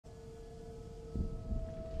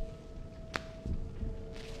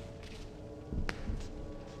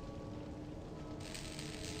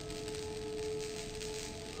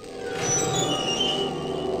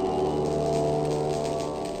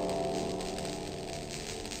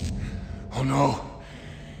Oh no.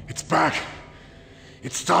 It's back.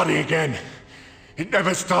 It's starting again. It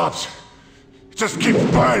never stops. It just keeps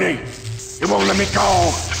burning. It won't let me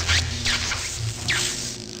go.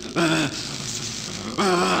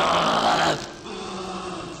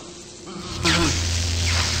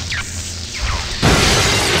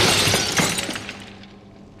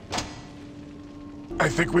 I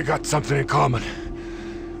think we got something in common.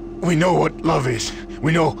 We know what love is.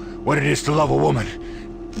 We know what it is to love a woman.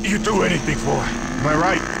 You'd do anything for her. Am I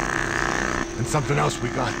right? And something else we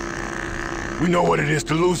got. We know what it is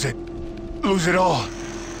to lose it. Lose it all.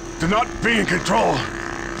 To not be in control.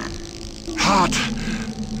 Heart.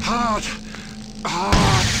 Heart. Heart.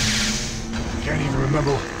 I can't even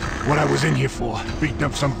remember what I was in here for. Beating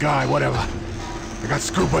up some guy, whatever. I got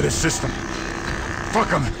screwed by the system. Fuck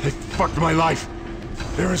them. They fucked my life.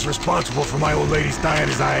 They're as responsible for my old lady's dying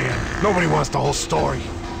as I am. Nobody wants the whole story.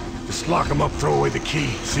 Just lock them up, throw away the key,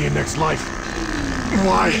 see you next life.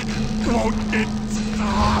 Why won't it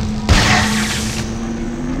stop?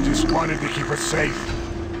 Just wanted to keep her safe.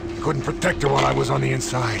 Couldn't protect her while I was on the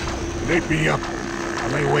inside. It ate me up. I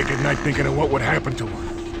lay awake at night thinking of what would happen to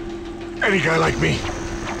her. Any guy like me,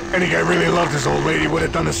 any guy really loved his old lady would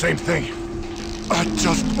have done the same thing. I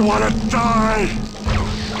just want to die!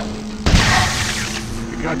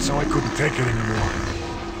 It got so I couldn't take it anymore.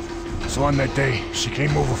 So on that day, she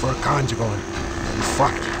came over for a conjugal and we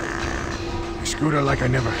fucked. I screwed her like I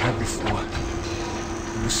never had before.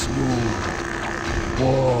 It was smooth,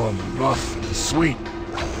 warm, rough, and sweet.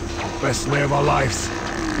 The best lay of our lives.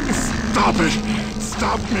 Stop it!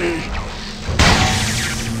 Stop me!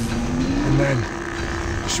 And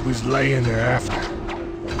then, she was laying there after.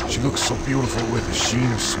 She looked so beautiful with a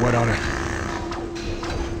sheen of sweat on her.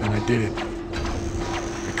 And I did it.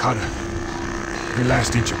 I cut her. Every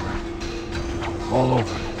last inch of her. All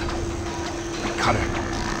over. I cut her.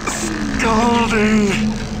 Scalding!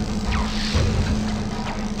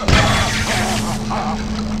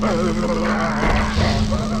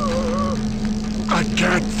 I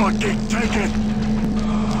can't fucking take it!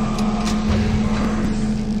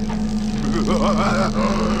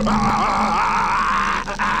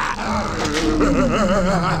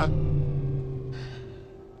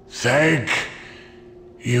 Thank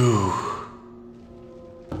you.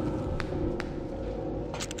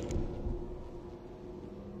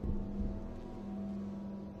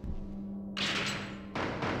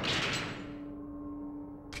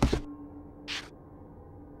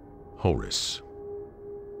 Horace.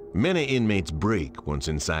 Many inmates break once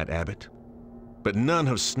inside Abbott, but none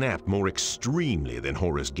have snapped more extremely than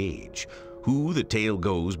Horace Gage, who, the tale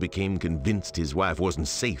goes, became convinced his wife wasn't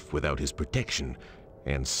safe without his protection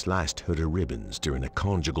and sliced her to ribbons during a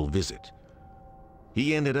conjugal visit.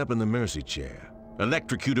 He ended up in the mercy chair,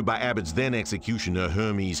 electrocuted by Abbott's then executioner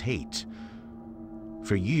Hermes Haight.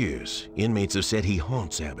 For years, inmates have said he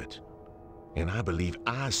haunts Abbott, and I believe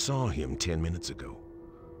I saw him 10 minutes ago.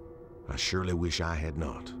 I surely wish I had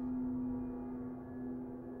not.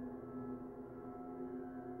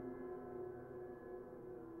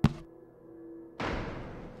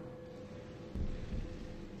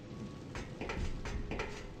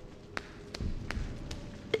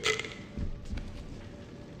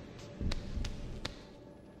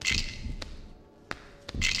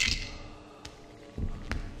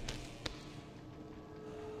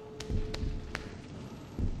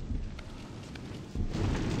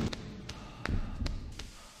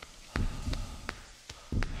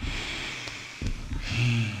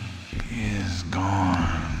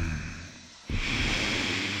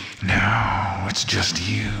 It's just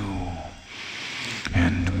you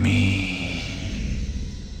and me.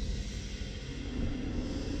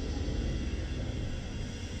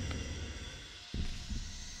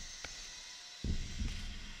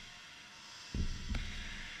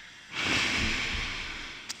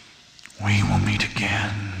 We will meet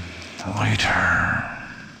again later.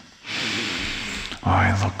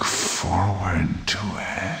 I look forward to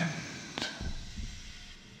it.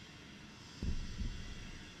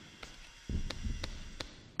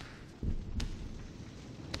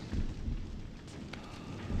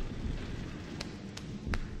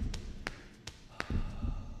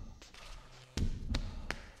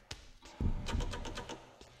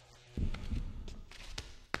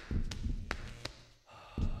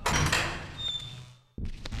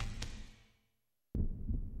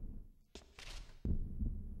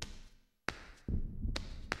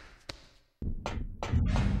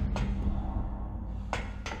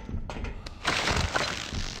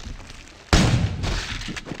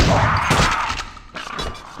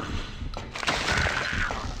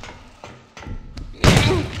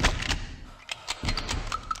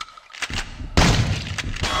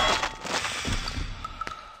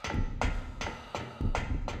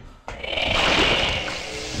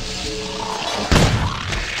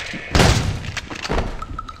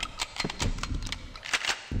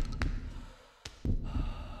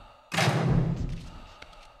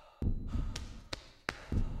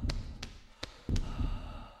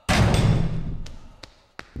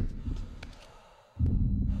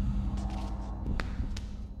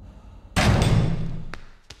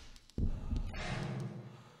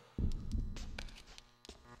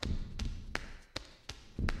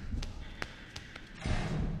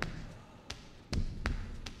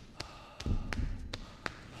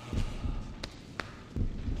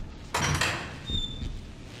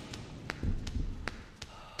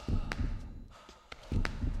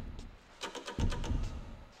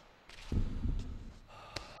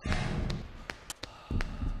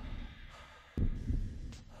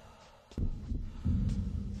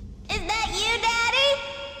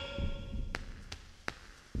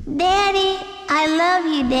 Daddy, I love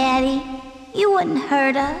you, Daddy. You wouldn't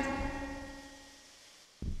hurt us.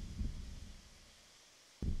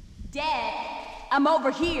 Dad, I'm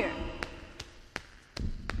over here.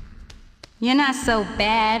 You're not so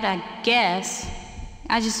bad, I guess.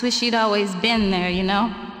 I just wish you'd always been there, you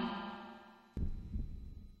know?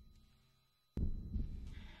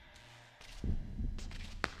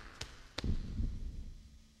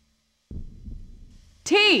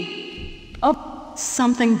 T! Oh,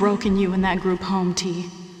 something broke in you in that group home, T.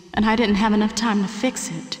 And I didn't have enough time to fix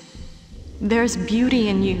it. There's beauty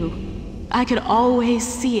in you. I could always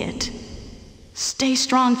see it. Stay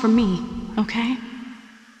strong for me, okay?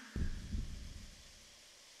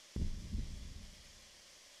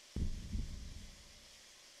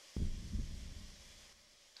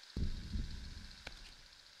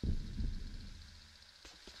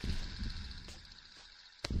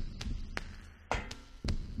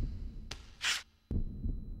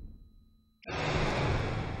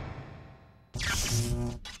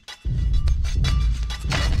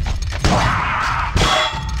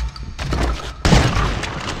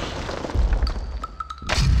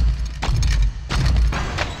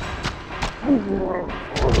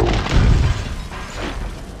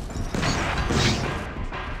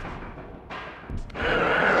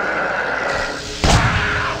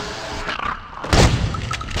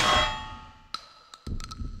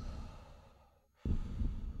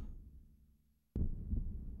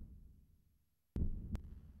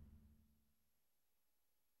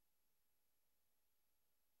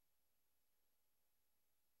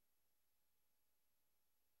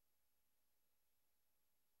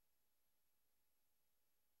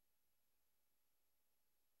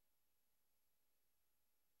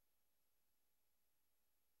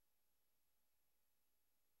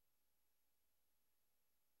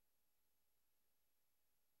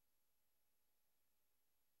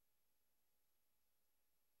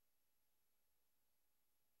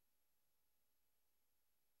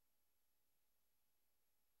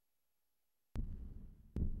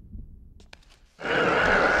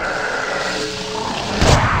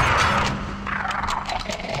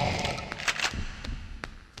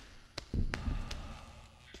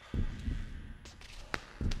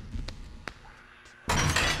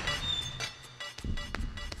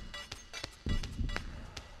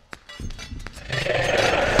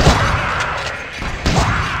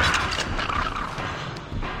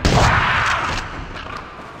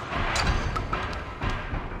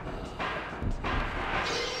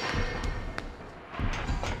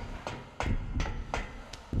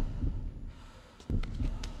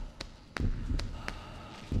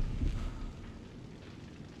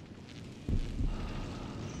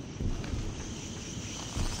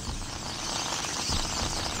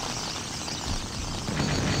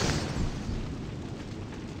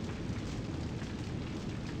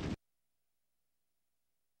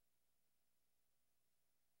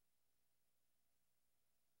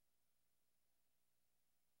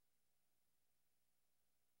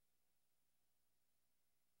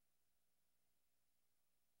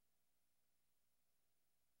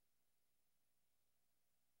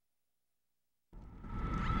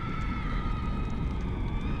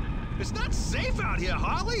 It's not safe out here,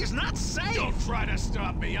 Harley. It's not safe. Don't try to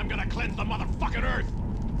stop me. I'm gonna cleanse the motherfucking earth.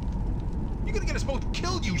 You're gonna get us both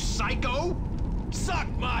killed, you psycho. Suck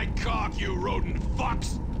my cock, you rodent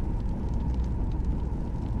fucks.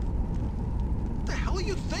 What the hell are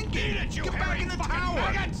you thinking? Eat it, you get back in the tower.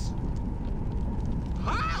 Maggots.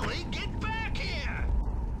 Harley, get back here.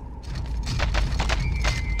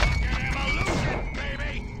 Fucking evolution,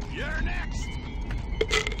 baby. You're next.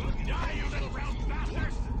 Die, you little round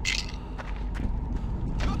bastards.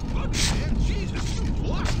 Look, man, Jesus, you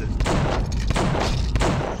lost it.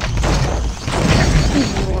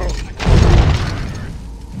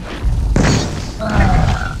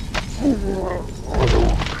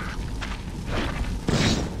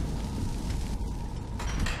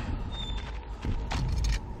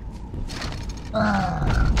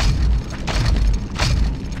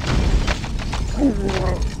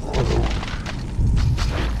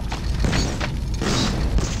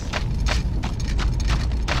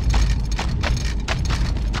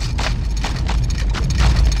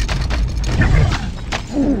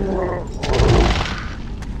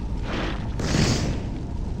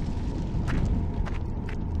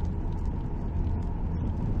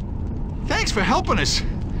 Thanks for helping us.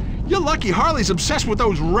 You're lucky Harley's obsessed with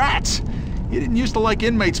those rats. He didn't used to like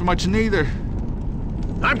inmates much neither.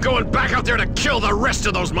 I'm going back out there to kill the rest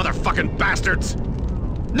of those motherfucking bastards.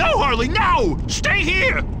 No, Harley, no! Stay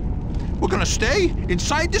here! We're gonna stay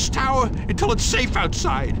inside this tower until it's safe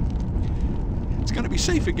outside. It's gonna be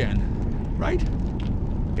safe again, right?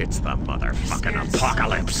 It's the motherfucking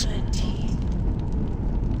apocalypse.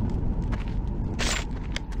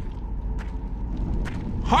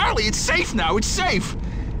 Harley, it's safe now. It's safe.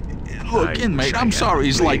 Look, inmate, I'm sorry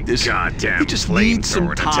he's like this. Goddamn, he just needs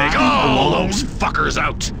some time. To take all those fuckers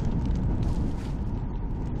out.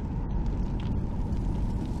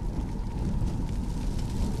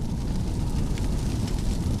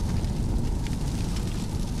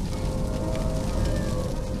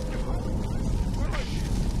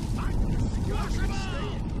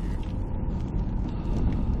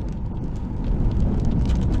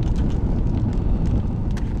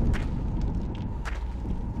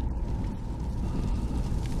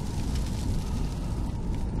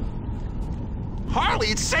 Harley,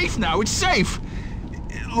 it's safe now. It's safe.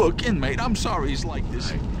 Look, inmate, I'm sorry he's like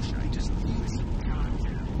this. I just need some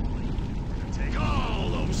goddamn to take all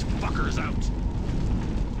those fuckers out.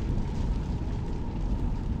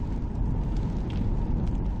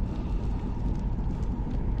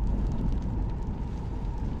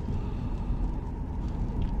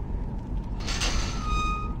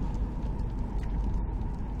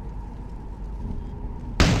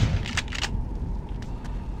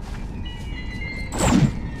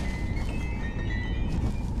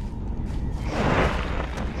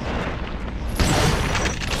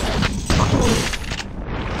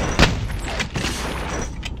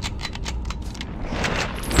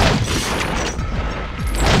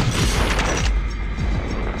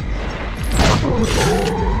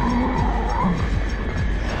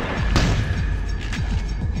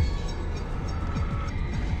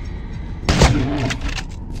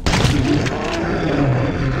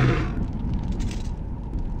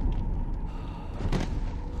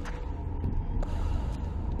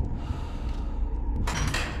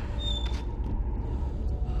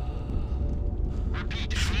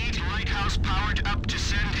 Powered up to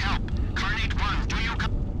send help. Carnate 1, do you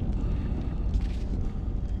come?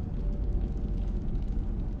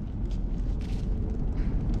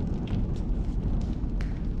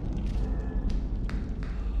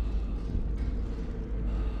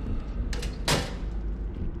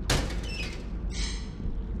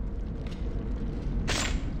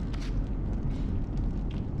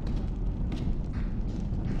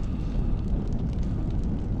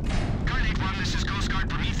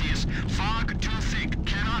 Fog too thick.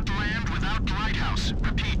 Cannot land without lighthouse.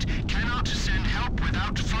 Repeat, cannot send help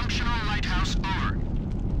without functional lighthouse. Over.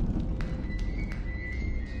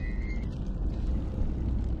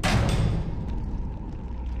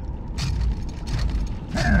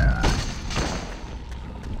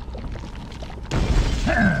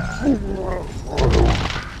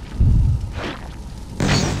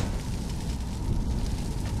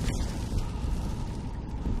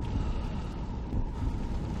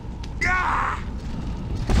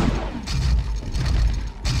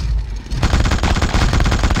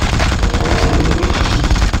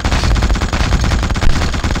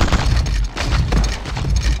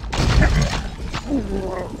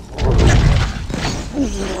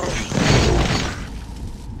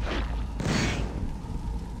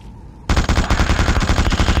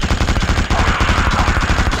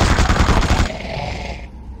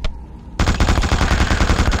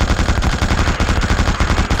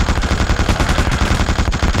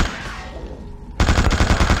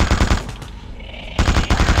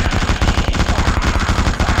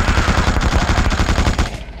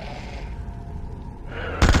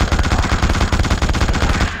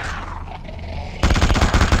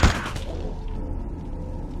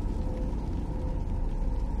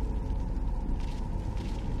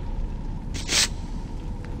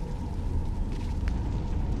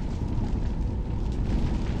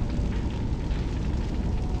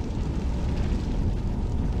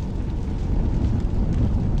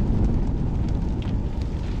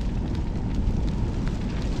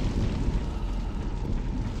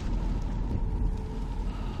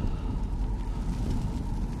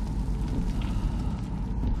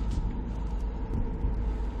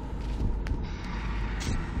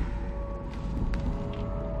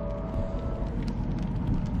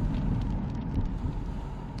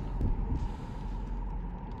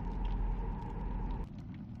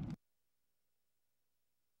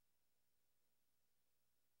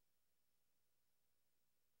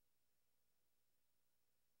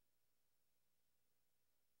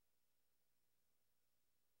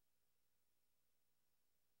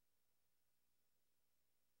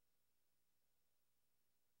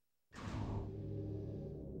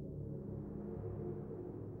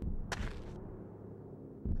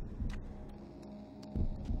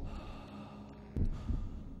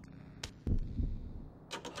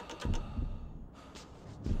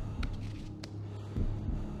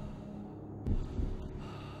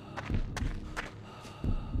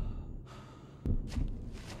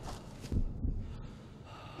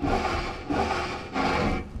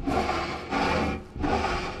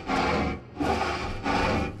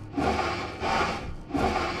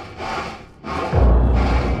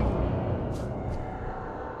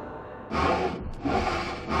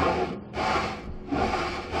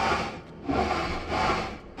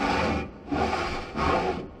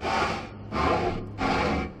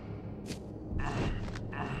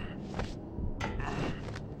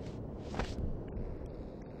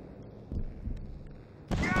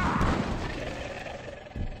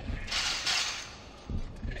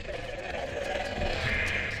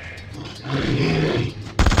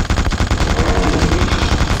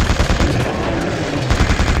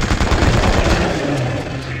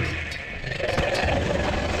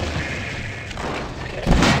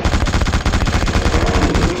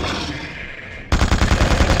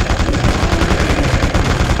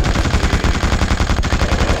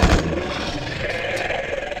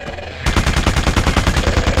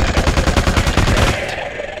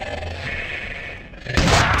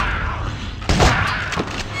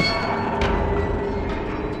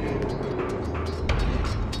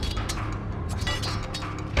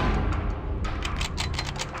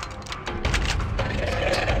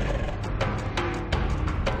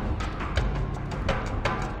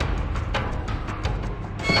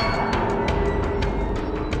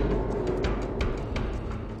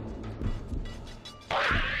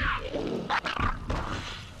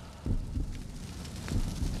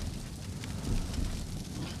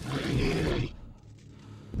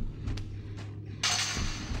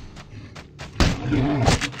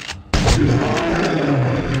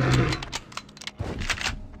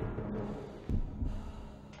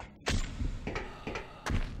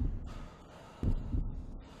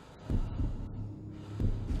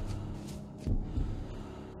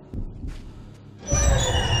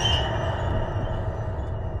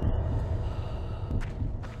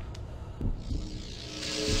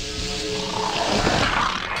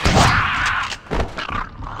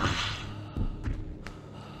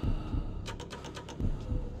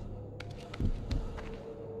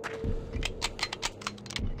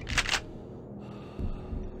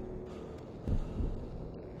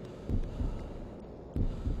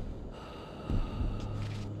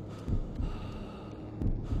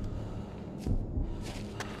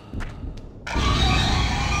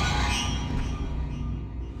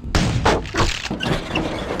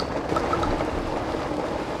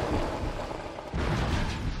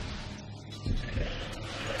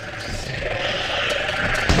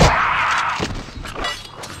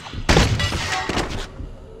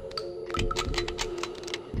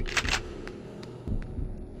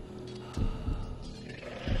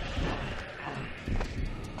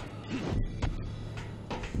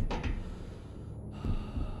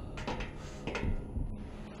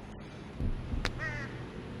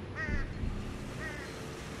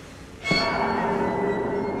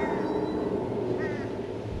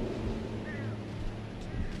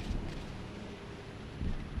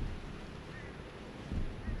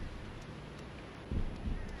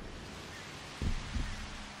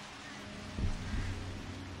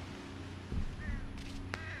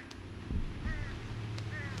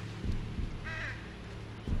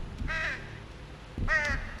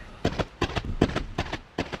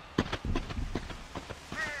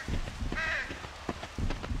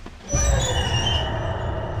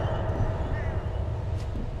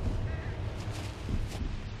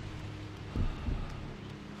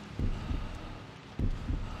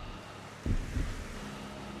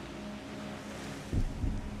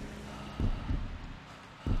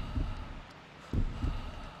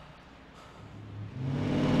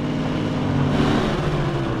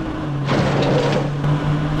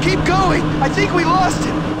 Keep going! I think we lost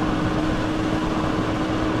him!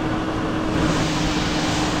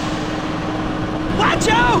 Watch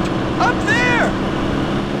out! Up there!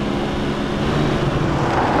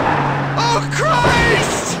 Oh,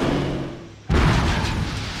 Christ!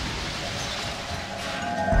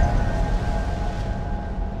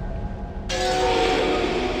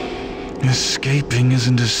 Escaping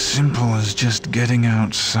isn't as simple as just getting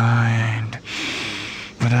outside.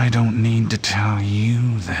 But I don't need to tell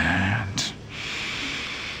you that.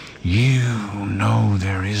 You know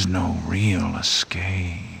there is no real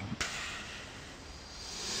escape.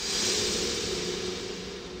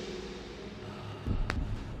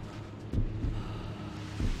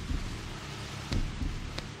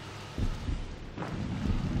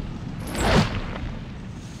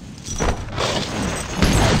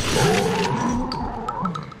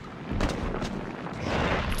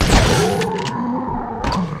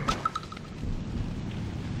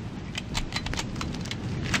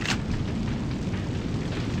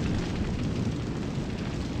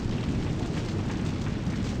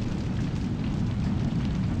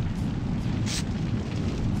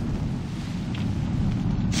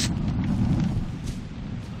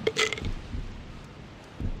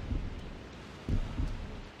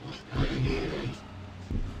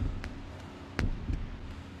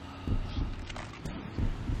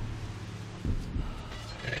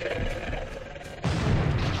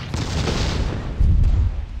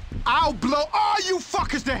 I'll blow all you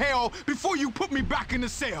fuckers to hell before you put me back in the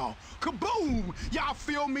cell. Kaboom! Y'all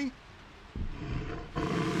feel me?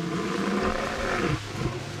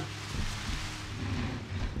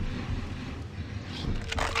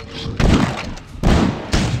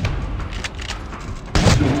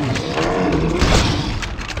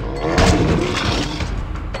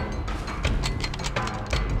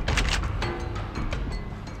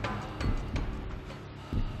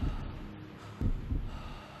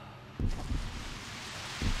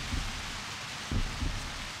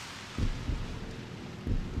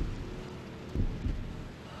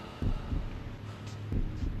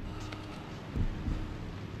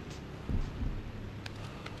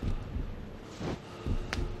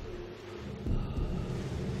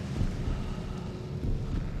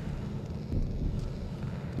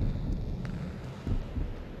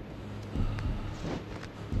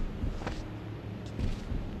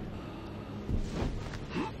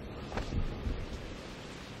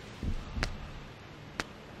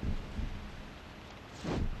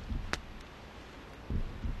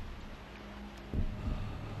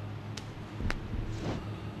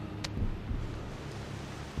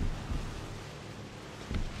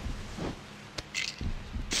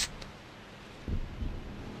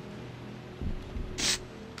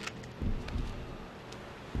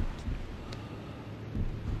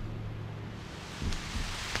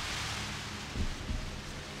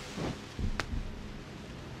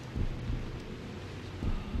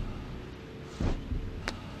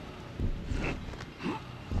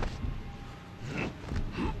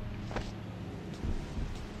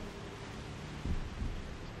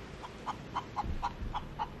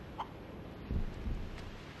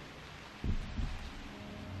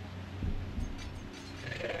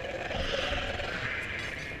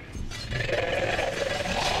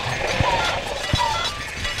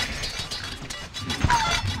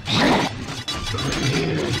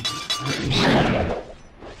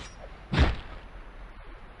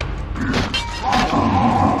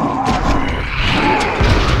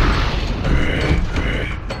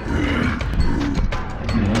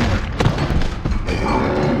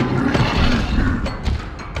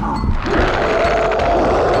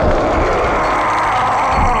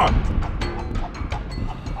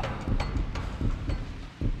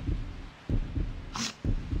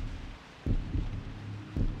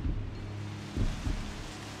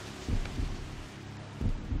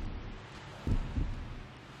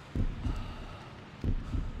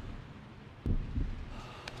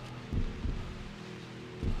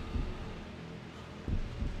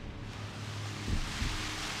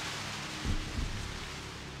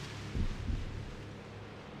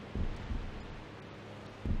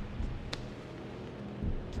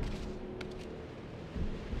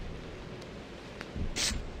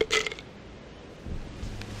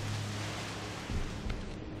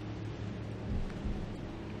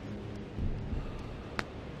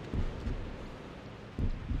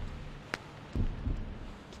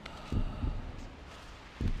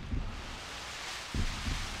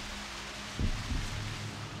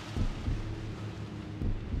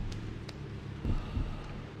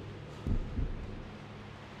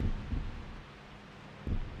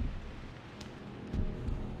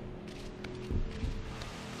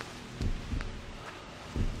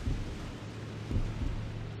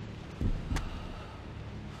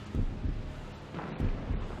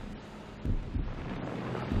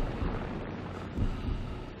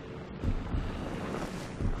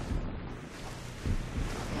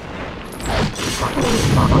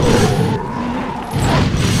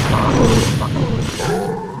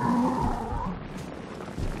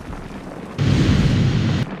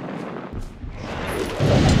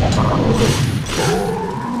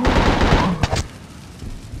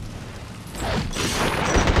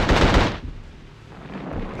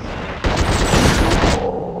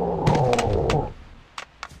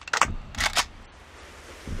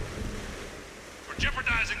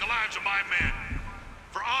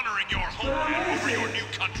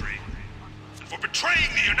 betraying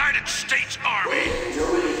the United States Army,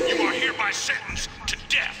 you are hereby sentenced to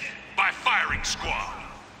death by firing squad.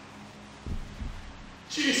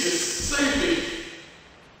 Jesus, save me!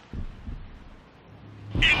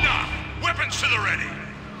 Enough! Weapons to the ready!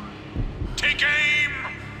 Take aim!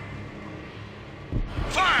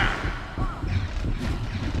 Fire!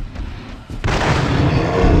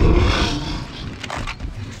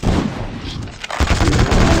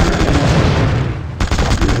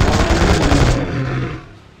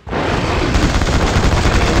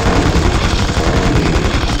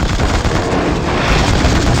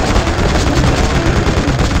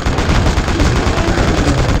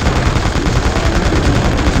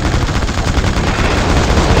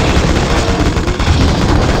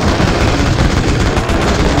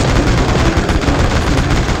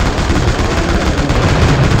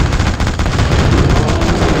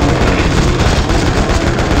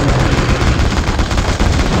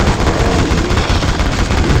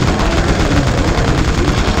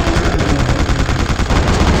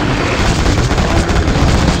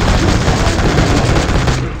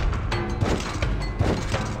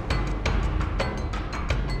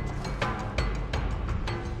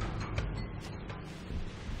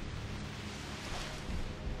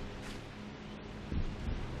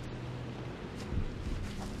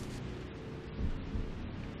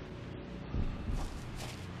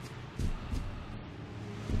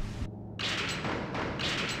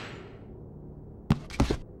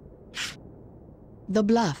 The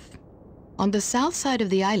Bluff. On the south side of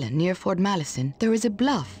the island near Fort Malison, there is a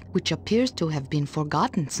bluff which appears to have been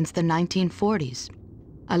forgotten since the 1940s.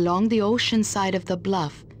 Along the ocean side of the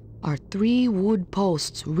bluff are 3 wood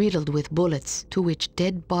posts riddled with bullets to which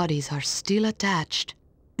dead bodies are still attached.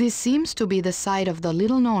 This seems to be the site of the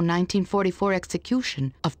little-known 1944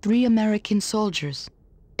 execution of 3 American soldiers,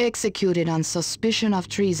 executed on suspicion of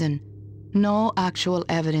treason. No actual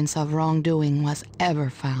evidence of wrongdoing was ever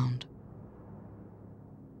found.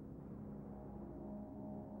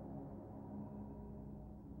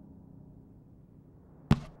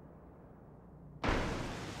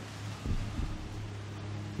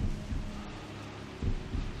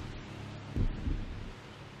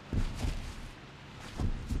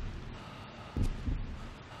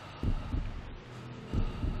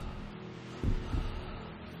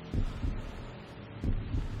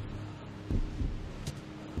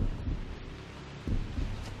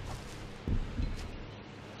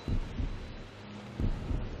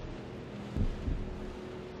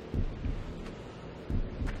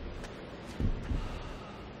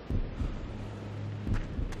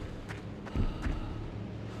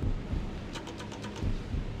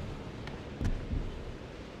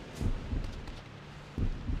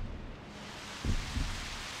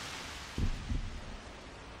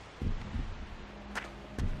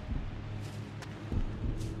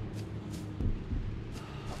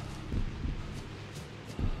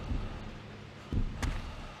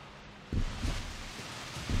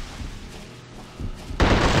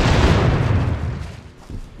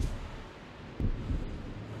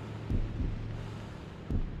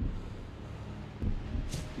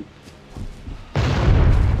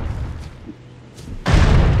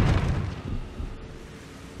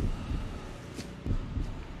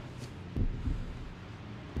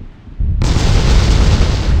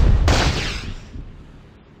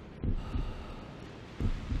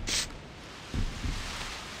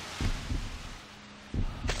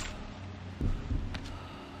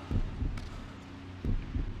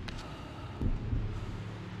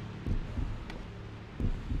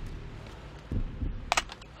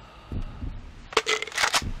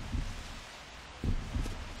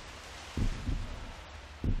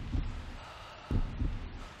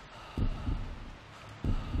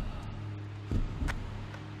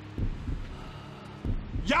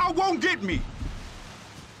 Y'all won't get me!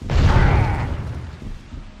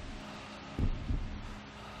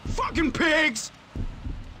 Fucking pigs!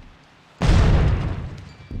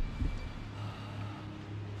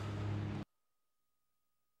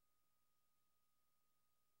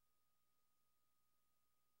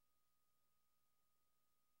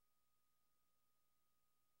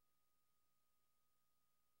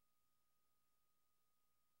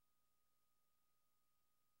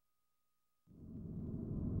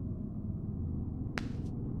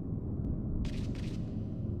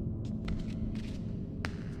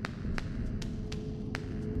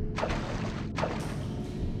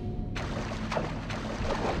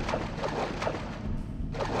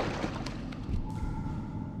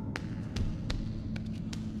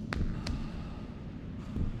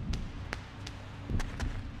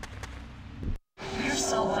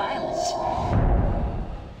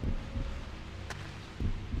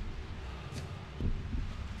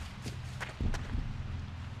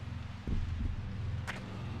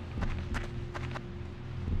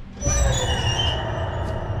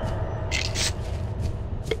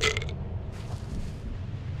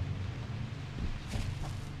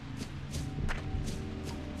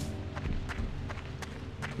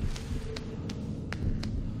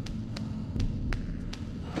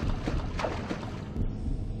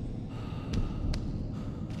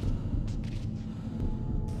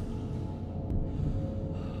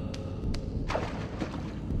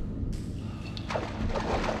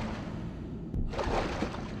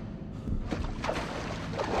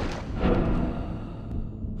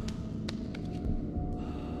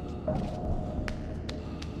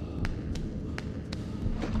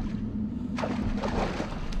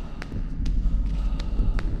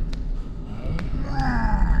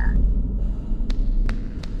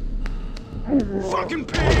 Fucking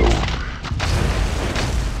pig!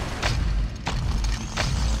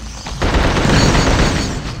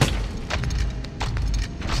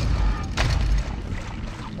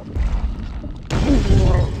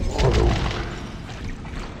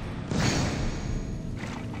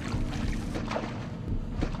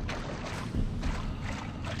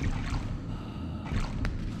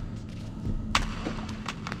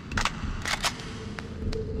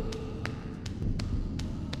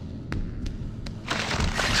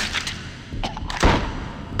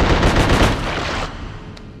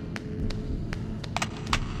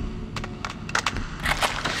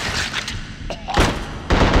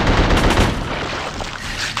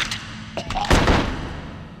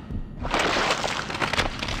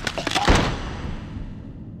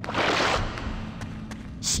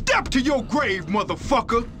 Step to your grave,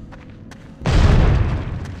 motherfucker!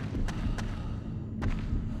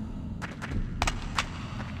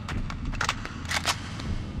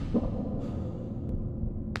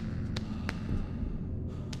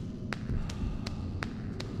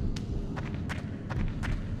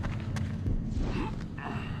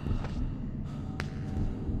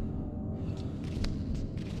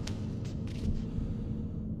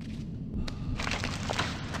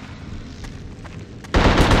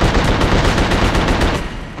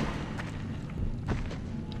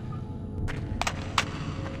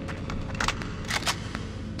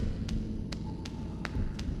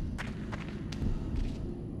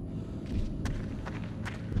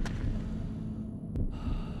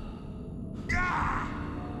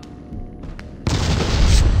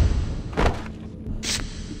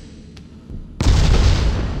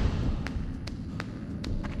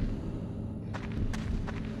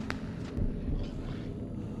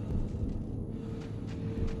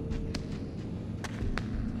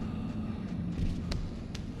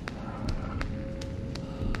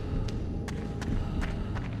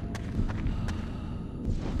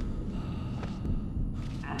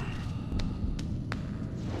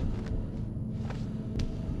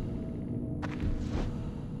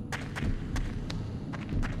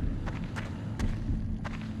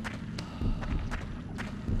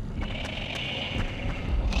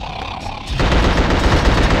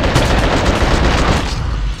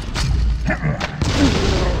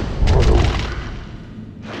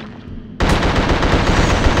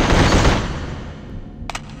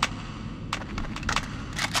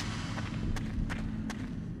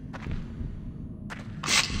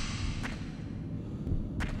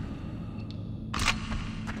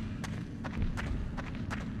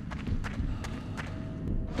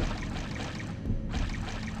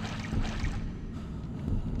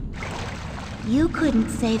 You couldn't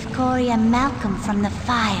save Corey and Malcolm from the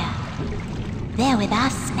fire. They're with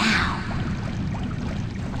us now.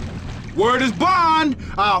 Word is bond!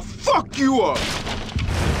 I'll fuck you up!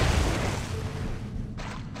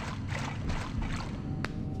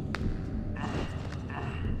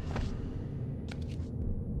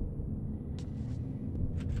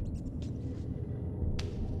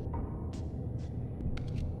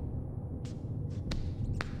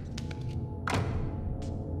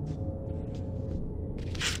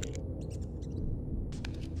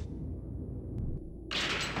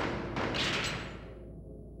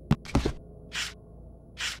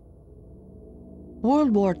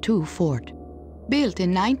 World War II fort. Built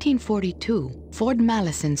in 1942, Fort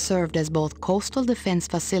Malison served as both coastal defense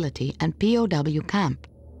facility and POW camp.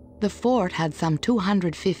 The fort had some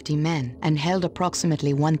 250 men and held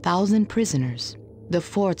approximately 1,000 prisoners. The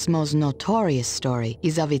fort's most notorious story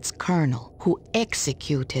is of its colonel, who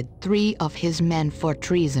executed 3 of his men for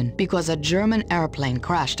treason because a German airplane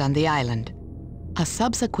crashed on the island. A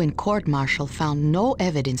subsequent court-martial found no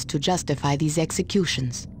evidence to justify these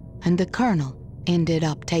executions, and the colonel ended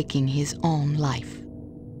up taking his own life.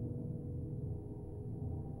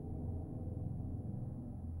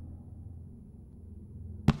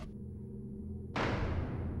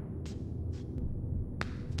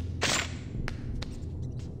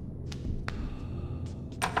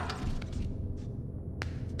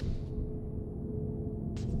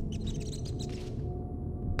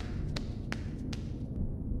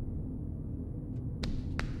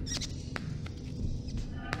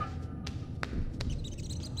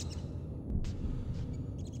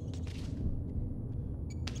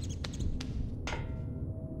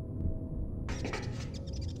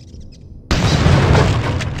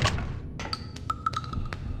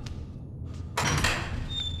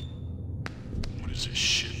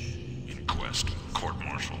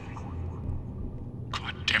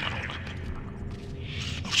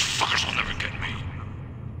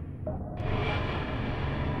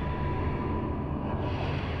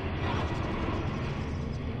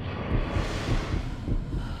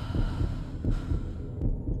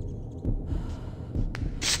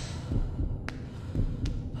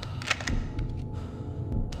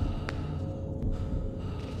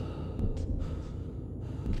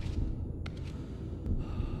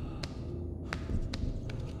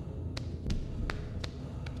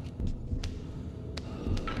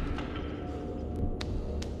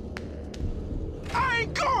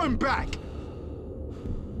 him back!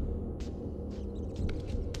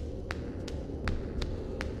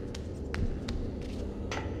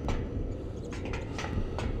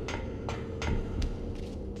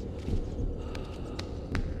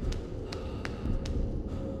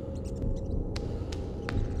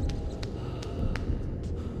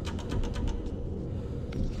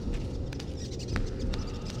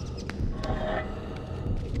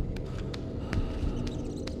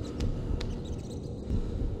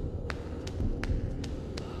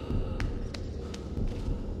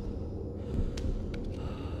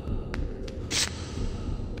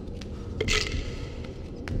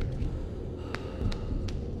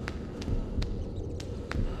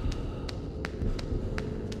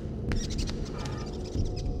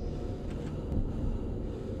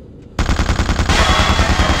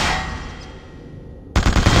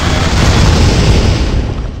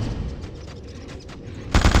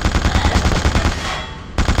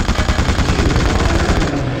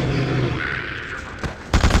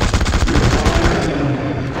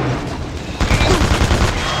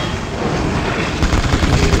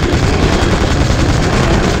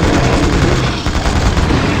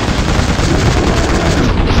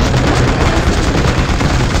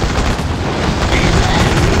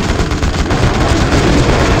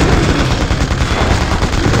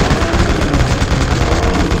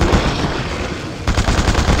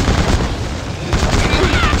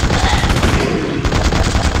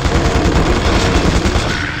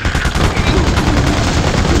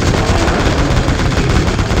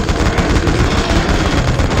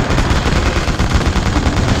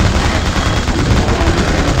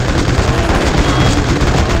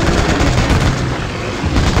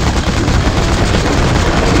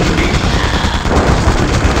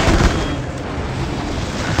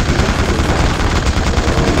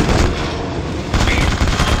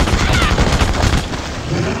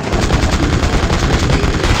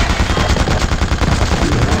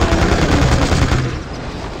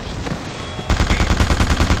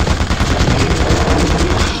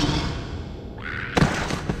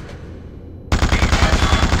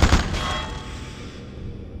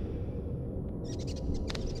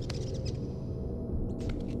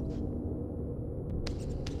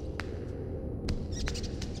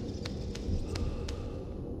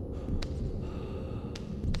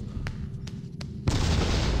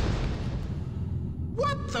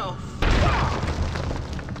 the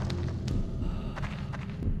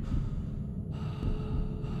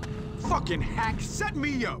fucking hack, set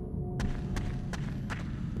me up!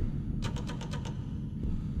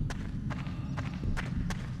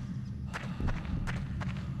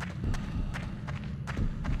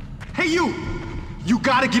 Hey you! You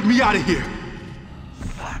gotta get me out of here!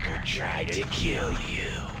 fucker tried to kill you.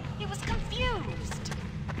 He was confused.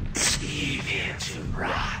 Leave him to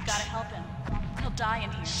rot. Gotta help him. He'll die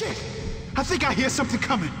in here. Shit! I think I hear something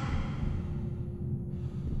coming.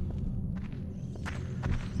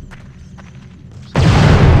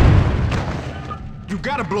 You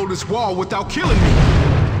gotta blow this wall without killing me.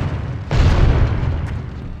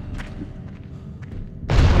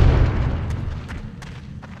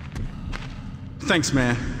 Thanks,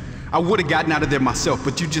 man. I would've gotten out of there myself,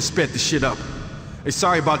 but you just sped the shit up. Hey,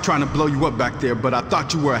 sorry about trying to blow you up back there, but I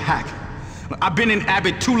thought you were a hack. Look, I've been in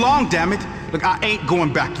Abbott too long, damn it. Look, I ain't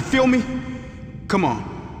going back, you feel me? Come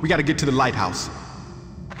on, we gotta get to the lighthouse.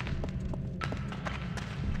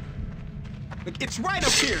 Look, it's right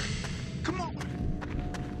up here. Come on.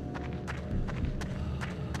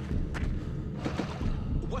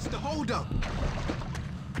 What's the holdup?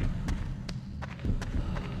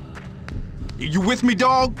 You with me,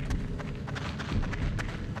 dog?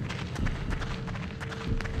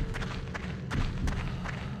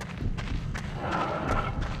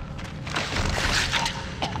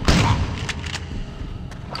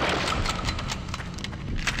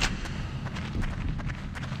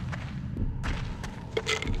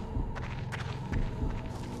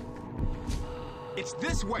 It's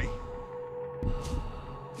this way.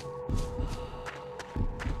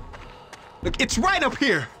 Look, it's right up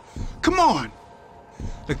here. Come on.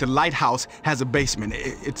 Look, the lighthouse has a basement.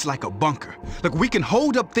 It's like a bunker. Look, we can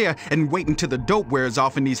hold up there and wait until the dope wears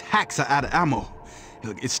off and these hacks are out of ammo.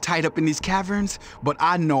 Look, it's tight up in these caverns, but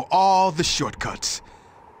I know all the shortcuts.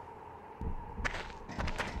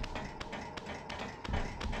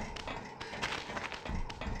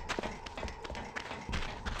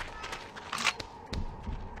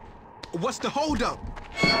 What's the holdup?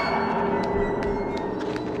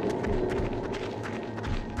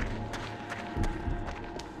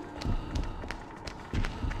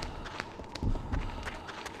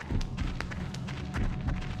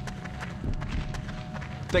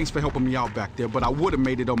 Thanks for helping me out back there, but I would have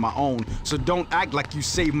made it on my own, so don't act like you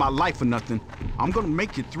saved my life or nothing. I'm gonna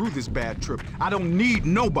make it through this bad trip. I don't need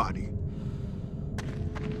nobody.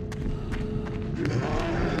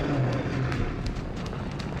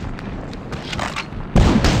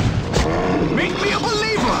 Make me a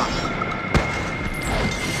believer!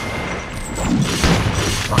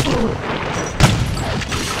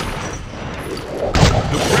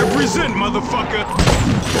 Represent, motherfucker!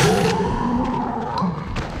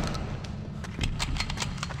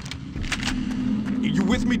 You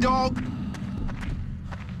with me, dog?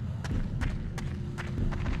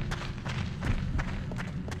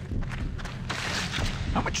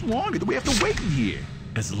 How much longer do we have to wait in here?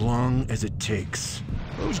 As long as it takes.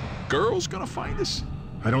 Those girls gonna find us?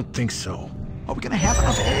 I don't think so. Are we gonna have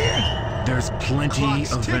enough air? There's plenty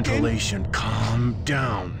Clock's of ticking. ventilation. Calm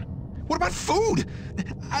down. What about food?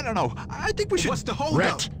 I don't know. I think we should... What's the hold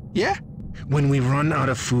Rhett, up? Yeah? when we run out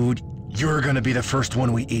of food, you're gonna be the first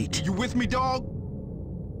one we eat. You with me, dog?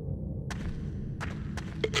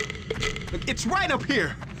 Look, it's right up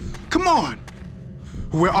here. Come on.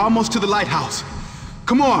 We're almost to the lighthouse.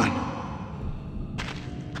 Come on.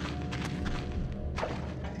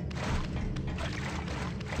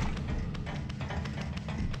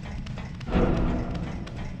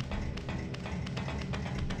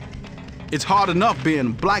 It's hard enough being a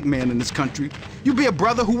black man in this country. You be a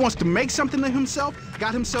brother who wants to make something of himself,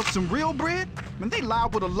 got himself some real bread, and they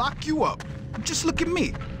liable to lock you up. Just look at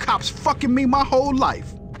me. Cops fucking me my whole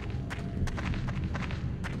life.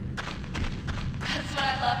 That's what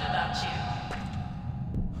I loved about you.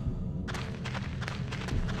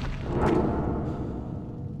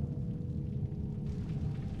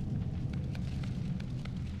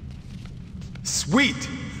 Sweet.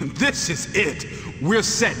 This is it. We're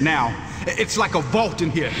set now. It's like a vault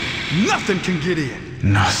in here. Nothing can get in.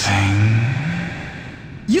 Nothing.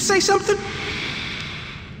 You say something?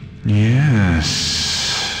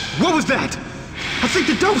 Yes. What was that? I think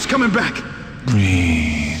the dope's coming back.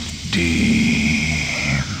 Breathe deep.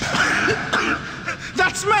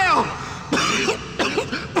 That smell!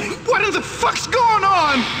 What in the fuck's going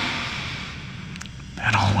on?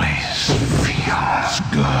 That always feels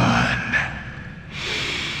good.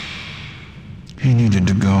 He needed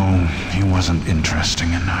to go. He wasn't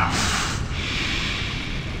interesting enough.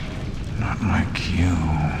 Not like you.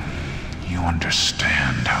 You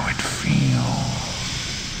understand how it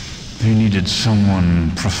feels. He needed someone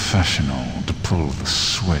professional to pull the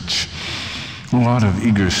switch. A lot of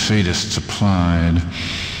eager sadists applied,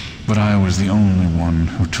 but I was the only one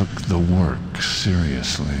who took the work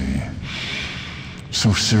seriously.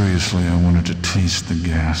 So seriously, I wanted to taste the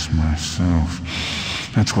gas myself.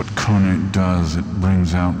 That's what carnate does. It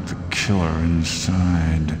brings out the killer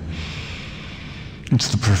inside. It's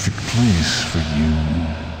the perfect place for you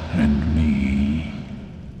and me.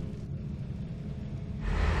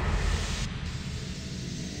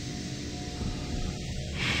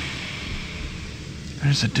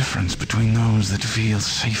 There's a difference between those that feel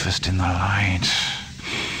safest in the light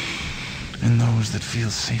and those that feel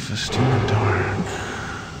safest in the dark.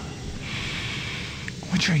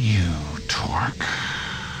 Which are you, Torque?